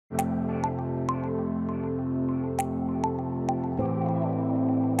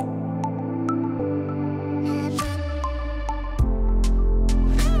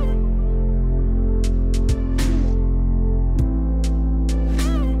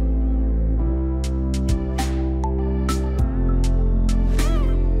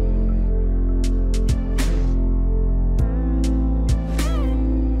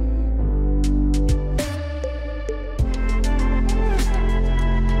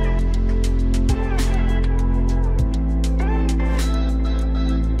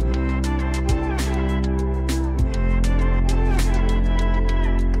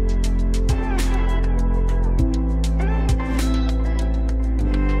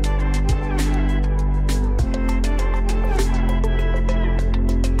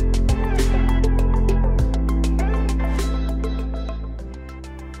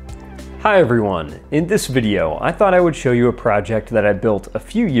Hi everyone! In this video, I thought I would show you a project that I built a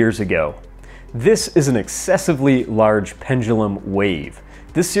few years ago. This is an excessively large pendulum wave.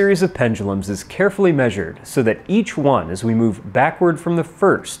 This series of pendulums is carefully measured so that each one, as we move backward from the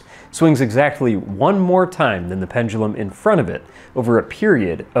first, swings exactly one more time than the pendulum in front of it over a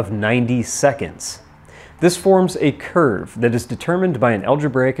period of 90 seconds. This forms a curve that is determined by an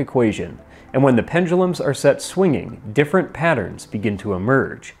algebraic equation, and when the pendulums are set swinging, different patterns begin to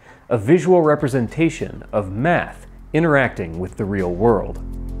emerge. A visual representation of math interacting with the real world.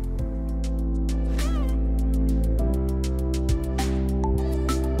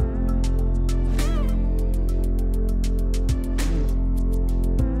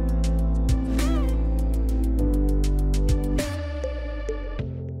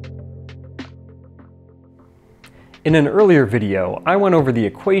 In an earlier video, I went over the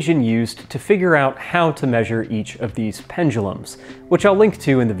equation used to figure out how to measure each of these pendulums, which I'll link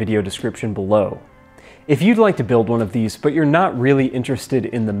to in the video description below. If you'd like to build one of these, but you're not really interested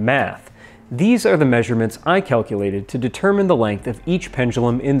in the math, these are the measurements I calculated to determine the length of each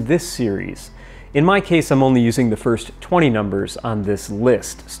pendulum in this series. In my case, I'm only using the first 20 numbers on this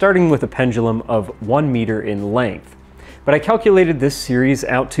list, starting with a pendulum of 1 meter in length. But I calculated this series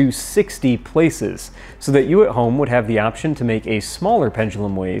out to 60 places, so that you at home would have the option to make a smaller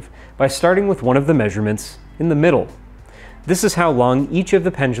pendulum wave by starting with one of the measurements in the middle. This is how long each of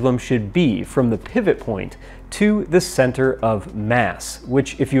the pendulums should be from the pivot point to the center of mass,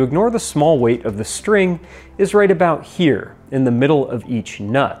 which, if you ignore the small weight of the string, is right about here, in the middle of each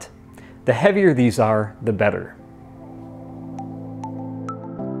nut. The heavier these are, the better.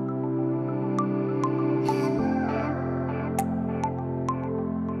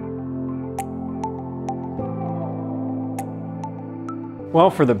 Well,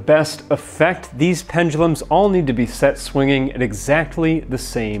 for the best effect, these pendulums all need to be set swinging at exactly the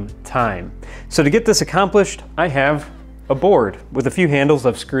same time. So to get this accomplished, I have a board with a few handles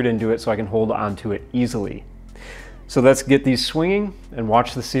I've screwed into it so I can hold onto it easily. So let's get these swinging and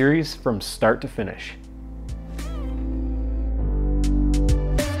watch the series from start to finish.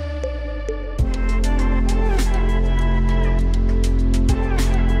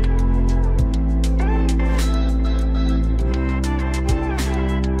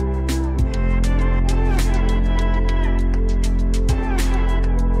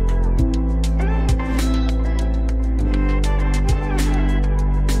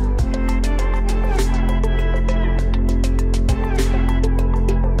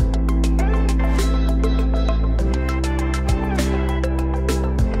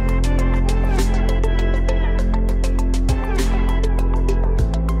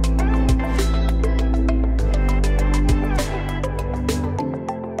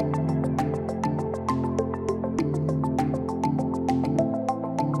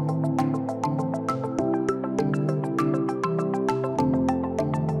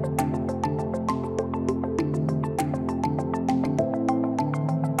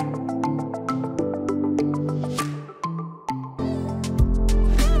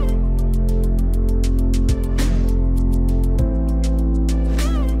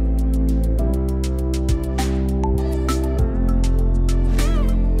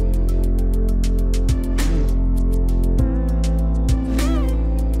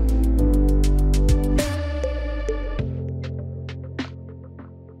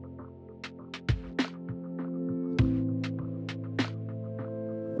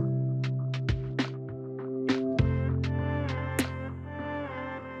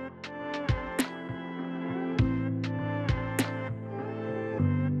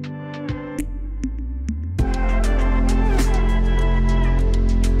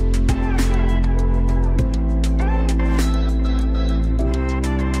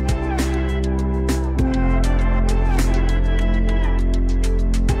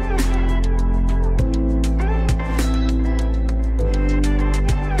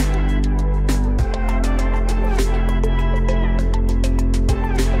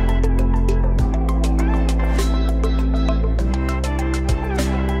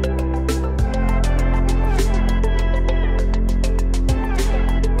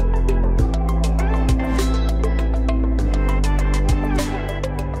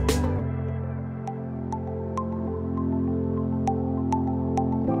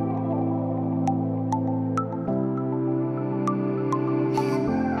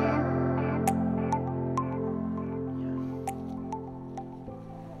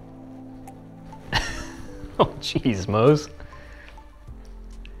 Oh, geez, Mose.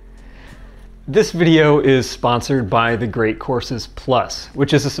 This video is sponsored by the Great Courses Plus,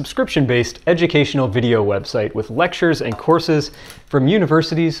 which is a subscription-based educational video website with lectures and courses from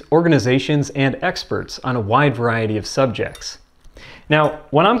universities, organizations, and experts on a wide variety of subjects. Now,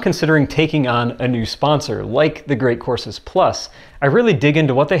 when I'm considering taking on a new sponsor like the Great Courses Plus, I really dig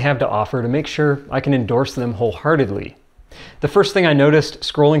into what they have to offer to make sure I can endorse them wholeheartedly. The first thing I noticed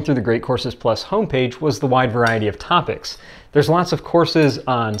scrolling through the Great Courses Plus homepage was the wide variety of topics. There's lots of courses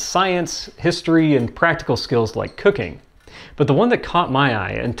on science, history, and practical skills like cooking. But the one that caught my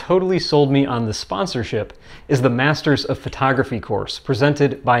eye and totally sold me on the sponsorship is the Masters of Photography course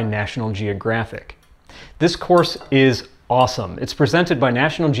presented by National Geographic. This course is awesome. It's presented by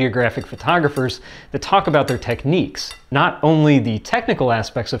National Geographic photographers that talk about their techniques, not only the technical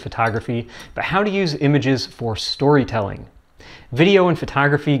aspects of photography, but how to use images for storytelling. Video and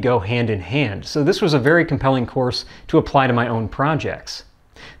photography go hand in hand, so this was a very compelling course to apply to my own projects.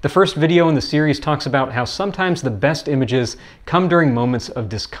 The first video in the series talks about how sometimes the best images come during moments of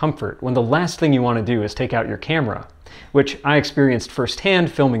discomfort, when the last thing you want to do is take out your camera, which I experienced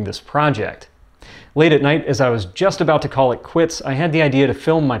firsthand filming this project. Late at night, as I was just about to call it quits, I had the idea to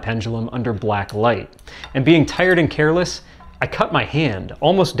film my pendulum under black light. And being tired and careless, I cut my hand,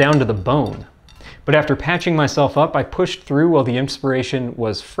 almost down to the bone. But after patching myself up, I pushed through while the inspiration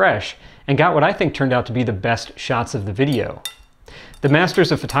was fresh and got what I think turned out to be the best shots of the video. The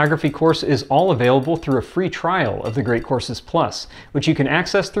Masters of Photography course is all available through a free trial of the Great Courses Plus, which you can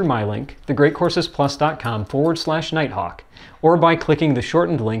access through my link, thegreatcoursesplus.com/Nighthawk, or by clicking the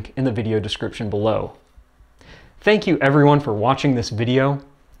shortened link in the video description below. Thank you everyone for watching this video,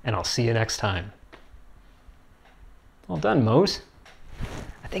 and I'll see you next time. Well done, Mose.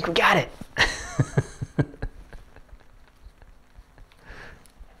 I think we got it.